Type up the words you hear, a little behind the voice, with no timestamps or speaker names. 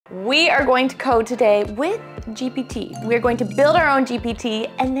We are going to code today with GPT. We're going to build our own GPT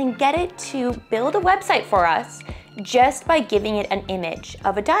and then get it to build a website for us just by giving it an image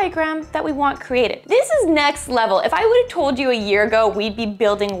of a diagram that we want created. This is next level. If I would have told you a year ago we'd be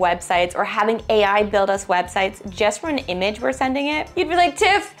building websites or having AI build us websites just from an image we're sending it, you'd be like,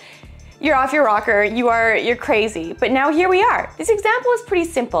 Tiff, you're off your rocker, you're crazy. But now here we are. This example is pretty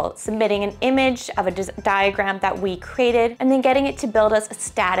simple, submitting an image of a diagram that we created and then getting it to build us a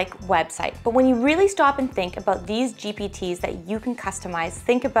static website. But when you really stop and think about these GPTs that you can customize,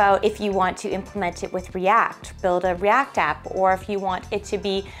 think about if you want to implement it with React, build a React app, or if you want it to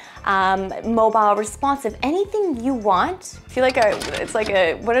be mobile responsive, anything you want. I feel like it's like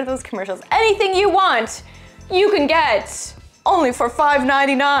what are those commercials? Anything you want, you can get. Only for $5.99.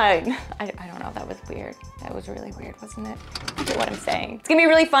 I don't know, that was weird. That was really weird, wasn't it? I get what I'm saying. It's gonna be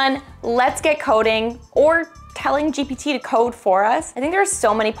really fun. Let's get coding or telling GPT to code for us. I think there are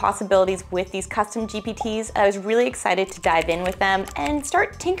so many possibilities with these custom GPTs. I was really excited to dive in with them and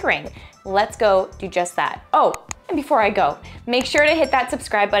start tinkering. Let's go do just that. Oh, and before I go, make sure to hit that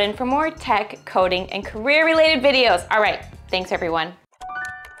subscribe button for more tech, coding, and career-related videos. All right, thanks everyone.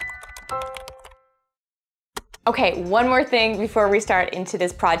 Okay, one more thing before we start into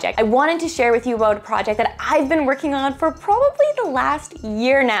this project. I wanted to share with you about a project that I've been working on for probably the last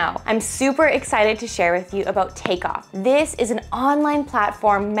year now. I'm super excited to share with you about Takeoff. This is an online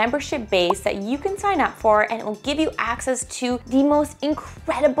platform, membership-based, that you can sign up for, and it will give you access to the most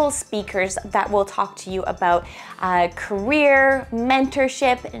incredible speakers that will talk to you about career,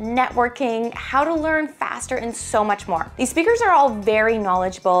 mentorship, networking, how to learn faster, and so much more. These speakers are all very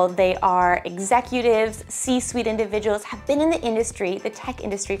knowledgeable. They are executives, C-suite individuals, have been in the industry, the tech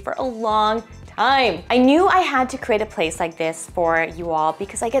industry, for a long time. I knew I had to create a place like this for you all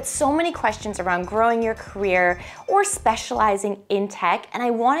because I get so many questions around growing your career or specializing in tech, and I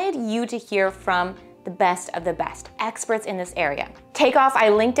wanted you to hear from the best of the best, experts in this area. Takeoff, I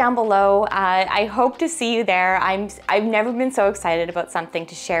linked down below. I hope to see you there. I've never been so excited about something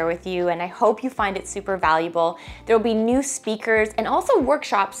to share with you, and I hope you find it super valuable. There will be new speakers and also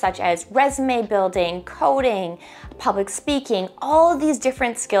workshops such as resume building, coding, public speaking. All of these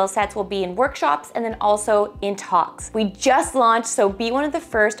different skill sets will be in workshops and then also in talks. We just launched, so be one of the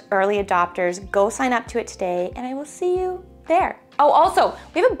first early adopters. Go sign up to it today, and I will see you there. Oh, also,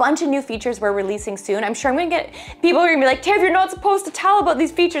 we have a bunch of new features we're releasing soon. I'm sure I'm gonna get people who are gonna be like, Tiff, you're not supposed to tell about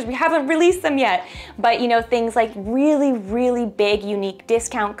these features. We haven't released them yet. But you know, things like really, really big, unique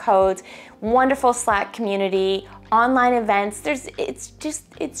discount codes, wonderful Slack community, online events. It's just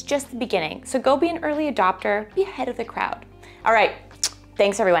the beginning. So go be an early adopter, be ahead of the crowd. All right.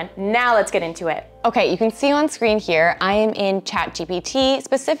 Thanks everyone. Now let's get into it. Okay, you can see on screen here, I am in ChatGPT,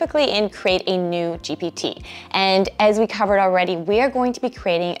 specifically in create a new GPT. And as we covered already, we are going to be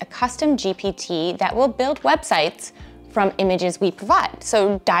creating a custom GPT that will build websites from images we provide.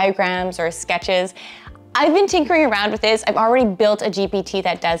 So diagrams or sketches. I've been tinkering around with this. I've already built a GPT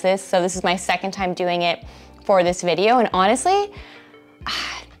that does this. So this is my second time doing it for this video. And honestly,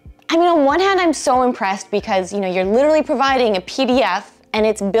 I mean, on one hand, I'm so impressed because you're literally providing a PDF and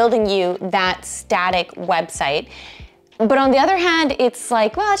it's building you that static website. But on the other hand, it's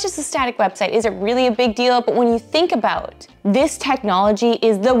like, well, it's just a static website. Is it really a big deal? But when you think about this technology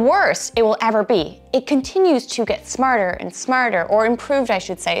is the worst it will ever be. It continues to get smarter and smarter, or improved, I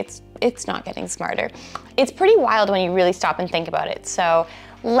should say. It's not getting smarter. It's pretty wild when you really stop and think about it. So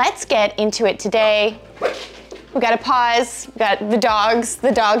let's get into it today. We gotta pause, we got the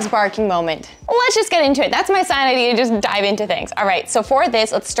dogs barking moment. Let's just get into it. That's my sign idea, just dive into things. All right, so for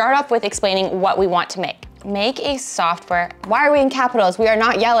this, let's start off with explaining what we want to make. Make a software, why are we in capitals? We are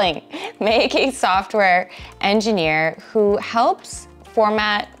not yelling. Make a software engineer who helps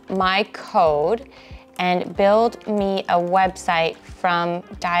format my code and build me a website from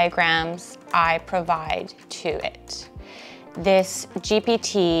diagrams I provide to it. This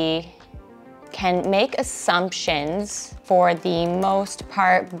GPT can make assumptions for the most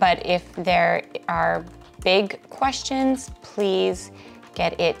part, but if there are big questions, please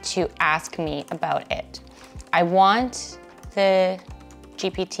get it to ask me about it. I want the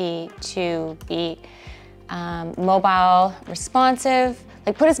GPT to be mobile responsive,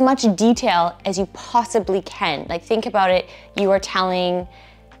 like put as much detail as you possibly can. Like think about it, you're telling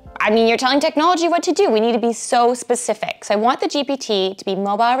technology what to do. We need to be so specific. So I want the GPT to be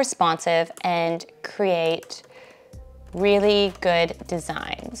mobile responsive and create really good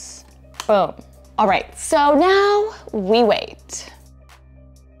designs. Boom. All right, so now we wait.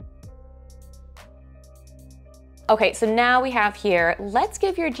 Okay, so now we have here, let's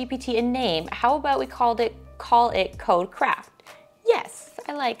give your GPT a name. How about we call it Codecraft? Yes,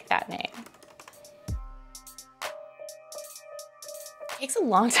 I like that name. It takes a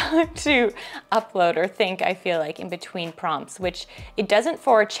long time to upload or think, I feel like, in between prompts, which it doesn't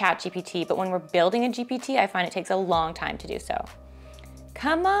for ChatGPT, but when we're building a GPT, I find it takes a long time to do so.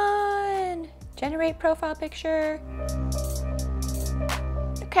 Come on, generate profile picture.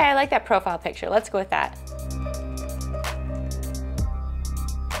 Okay, I like that profile picture. Let's go with that.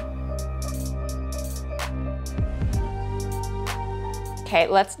 Okay,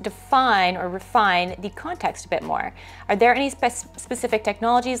 let's define or refine the context a bit more. Are there any specific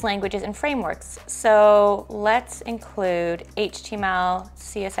technologies, languages, and frameworks? So let's include HTML,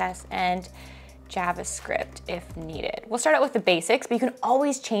 CSS, and JavaScript if needed. We'll start out with the basics, but you can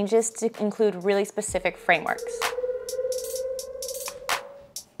always change this to include really specific frameworks.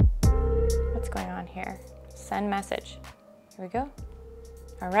 What's going on here? Send message. Here we go.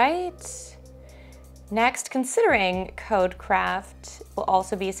 All right. Next, considering Codecraft will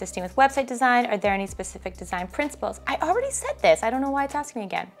also be assisting with website design, are there any specific design principles? I already said this. I don't know why it's asking me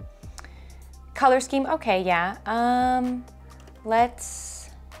again. Color scheme, okay, yeah.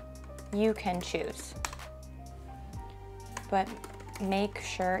 You can choose. But make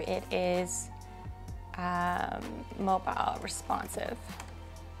sure it is mobile responsive.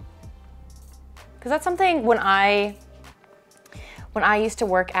 Because that's something when I used to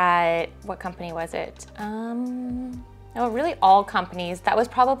work at, what company was it? No, really all companies. That was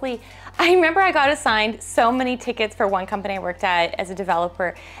probably, I remember I got assigned so many tickets for one company I worked at as a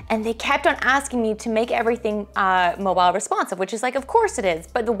developer, and they kept on asking me to make everything mobile responsive, which is like, of course it is,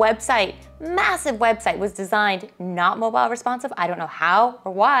 but the website, massive website, was designed not mobile responsive. I don't know how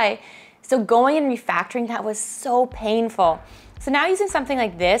or why. So going and refactoring that was so painful. So now using something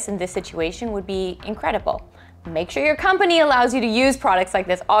like this in this situation would be incredible. Make sure your company allows you to use products like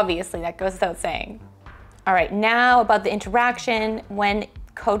this, obviously, that goes without saying. All right, now about the interaction. When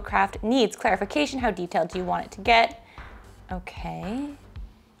Codecraft needs clarification, how detailed do you want it to get? Okay.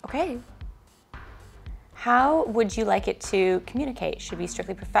 How would you like it to communicate? Should be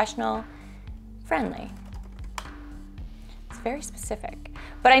strictly professional, friendly. It's very specific.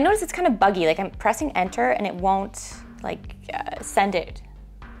 But I notice it's kind of buggy, like I'm pressing enter and it won't like send it.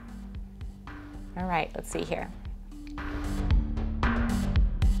 All right, let's see here.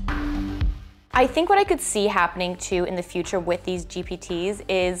 I think what I could see happening too in the future with these GPTs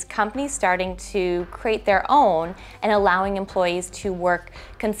is companies starting to create their own and allowing employees to work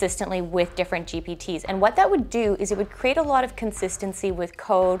consistently with different GPTs. And what that would do is it would create a lot of consistency with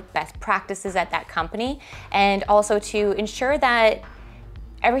code, best practices at that company, and also to ensure that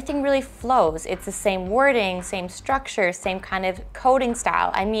everything really flows. It's the same wording, same structure, same kind of coding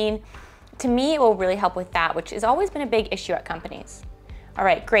style. I mean, to me, it will really help with that, which has always been a big issue at companies. All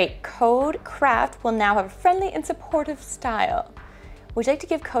right, great. Codecraft will now have a friendly and supportive style. Would you like to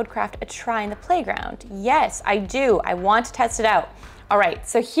give Codecraft a try in the playground? Yes, I do. I want to test it out. All right,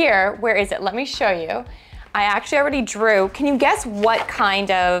 so here, where is it? Let me show you. I actually already drew. Can you guess what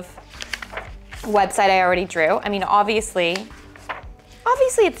kind of website I already drew? I mean, obviously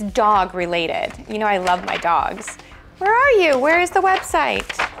it's dog related. You know, I love my dogs. Where are you? Where is the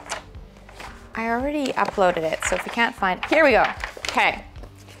website? I already uploaded it, so if you can't find, here we go. Okay,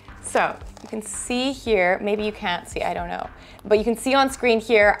 so you can see here, maybe you can't see, I don't know, but you can see on screen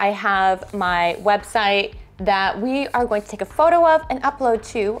here, I have my website that we are going to take a photo of and upload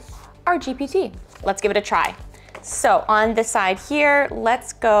to our GPT. Let's give it a try. So on the side here,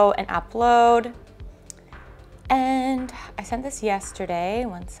 let's go and upload. And I sent this yesterday,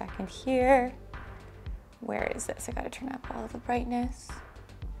 1 second here. Where is this? I gotta turn up all of the brightness.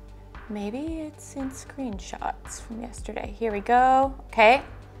 Maybe it's in screenshots from yesterday. Here we go, okay.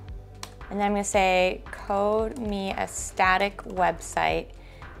 And then I'm gonna say, code me a static website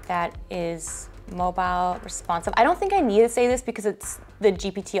that is mobile responsive. I don't think I need to say this because it's the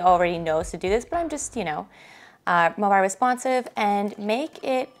GPT already knows to do this, but I'm just, you know, mobile responsive, and make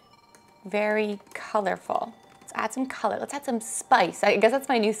it very colorful. Let's add some color, let's add some spice. I guess that's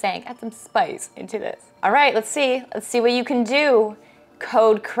my new saying, add some spice into this. All right, let's see what you can do.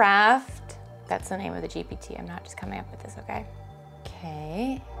 Codecraft, that's the name of the GPT. I'm not just coming up with this, okay?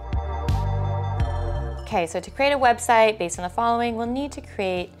 Okay, so to create a website based on the following, we'll need to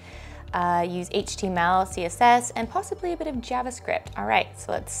use HTML, CSS, and possibly a bit of JavaScript. All right,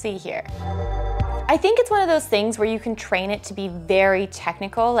 so let's see here. I think it's one of those things where you can train it to be very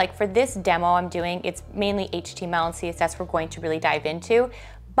technical. Like for this demo I'm doing, it's mainly HTML and CSS we're going to really dive into.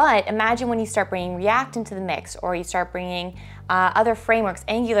 But imagine when you start bringing React into the mix, or you start bringing other frameworks,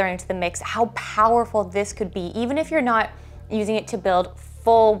 Angular into the mix, how powerful this could be, even if you're not using it to build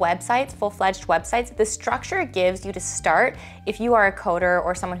full websites, full-fledged websites, the structure it gives you to start, if you are a coder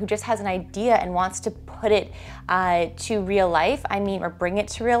or someone who just has an idea and wants to put it to real life, or bring it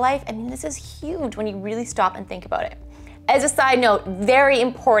to real life, this is huge when you really stop and think about it. As a side note, very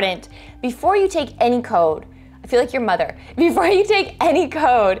important, before you take any code, I feel like your mother, before you take any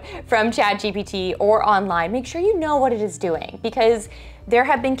code from ChatGPT or online, make sure you know what it is doing, because there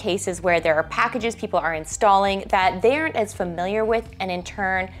have been cases where there are packages people are installing that they aren't as familiar with, and in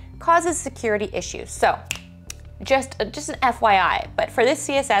turn causes security issues. So just an FYI, but for this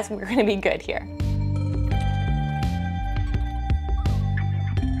CSS, we're gonna be good here.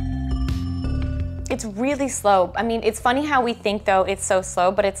 It's really slow. It's funny how we think though it's so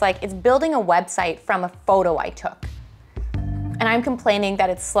slow, but it's like it's building a website from a photo I took. And I'm complaining that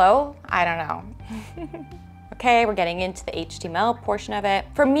it's slow? I don't know. Okay, we're getting into the HTML portion of it.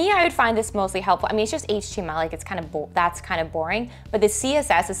 For me, I would find this mostly helpful. It's just HTML, like that's kind of boring. But the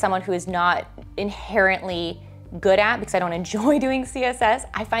CSS is someone who is not inherently good at, because I don't enjoy doing CSS.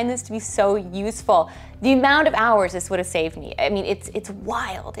 I find this to be so useful. The amount of hours this would have saved me. It's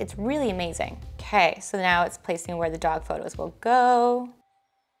wild. It's really amazing. Okay, so now it's placing where the dog photos will go.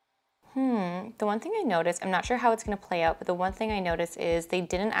 The one thing I noticed, I'm not sure how it's gonna play out, but the one thing I noticed is they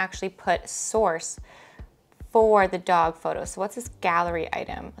didn't actually put source for the dog photo. So what's this gallery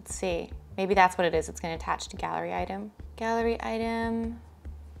item? Let's see. Maybe that's what it is. It's gonna attach to gallery item. Gallery item.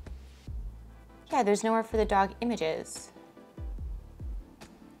 Yeah, there's nowhere for the dog images.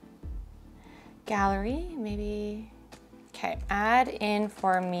 Gallery, maybe. Okay, add in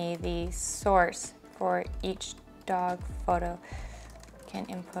for me the source for each dog photo. Can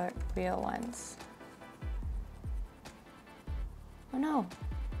input real ones. Oh no,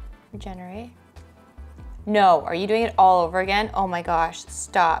 regenerate. No, are you doing it all over again? Oh my gosh,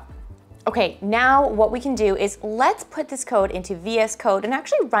 stop. Okay, now what we can do is let's put this code into VS Code and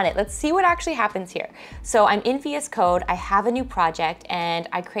actually run it. Let's see what actually happens here. So I'm in VS Code, I have a new project, and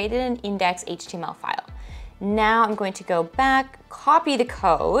I created an index HTML file. Now I'm going to go back, copy the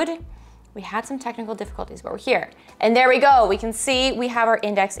code. We had some technical difficulties, but we're here. And there we go. We can see we have our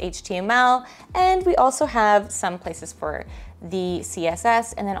index HTML, and we also have some places for the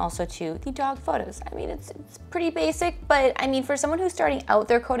CSS, and then also to the dog photos. It's pretty basic, but for someone who's starting out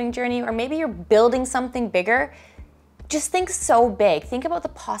their coding journey, or maybe you're building something bigger, just think so big. Think about the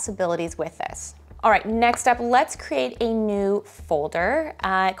possibilities with this. All right, next up, let's create a new folder.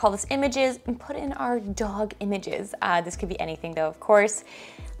 Call this images and put in our dog images. This could be anything though, of course.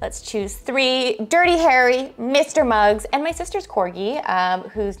 Let's choose 3, Dirty Harry, Mr. Muggs, and my sister's corgi,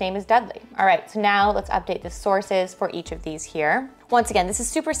 whose name is Dudley. All right, so now let's update the sources for each of these here. Once again, this is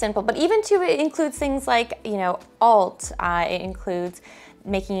super simple, but even too, it includes things like, alt. It includes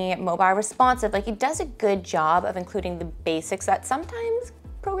making it mobile responsive. Like, it does a good job of including the basics that sometimes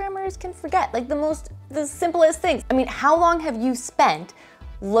programmers can forget, like the simplest things. How long have you spent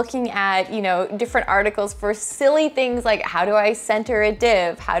looking at, different articles for silly things like how do I center a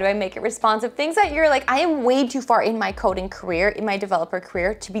div? How do I make it responsive? Things that you're like, I am way too far in my coding career, in my developer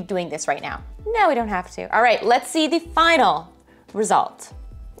career to be doing this right now. No, we don't have to. All right, let's see the final result.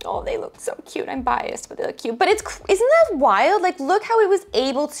 Oh, they look so cute. I'm biased, but they look cute. But isn't that wild? Like, look how it was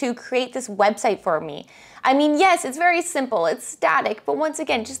able to create this website for me. Yes, it's very simple, it's static, but once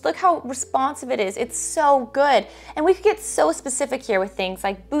again, just look how responsive it is. It's so good. And we could get so specific here with things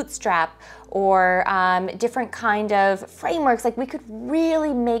like Bootstrap or different kind of frameworks. Like, we could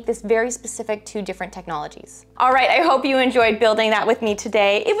really make this very specific to different technologies. All right, I hope you enjoyed building that with me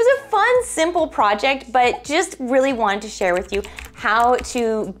today. It was a fun, simple project, but just really wanted to share with you how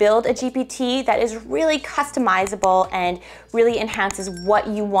to build a GPT that is really customizable and really enhances what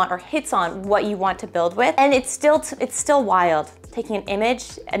you want or hits on what you want to build with. And it's still wild, taking an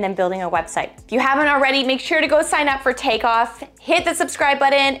image and then building a website. If you haven't already, make sure to go sign up for Takeoff, hit the subscribe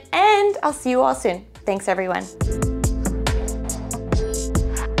button, and I'll see you all soon. Thanks, everyone.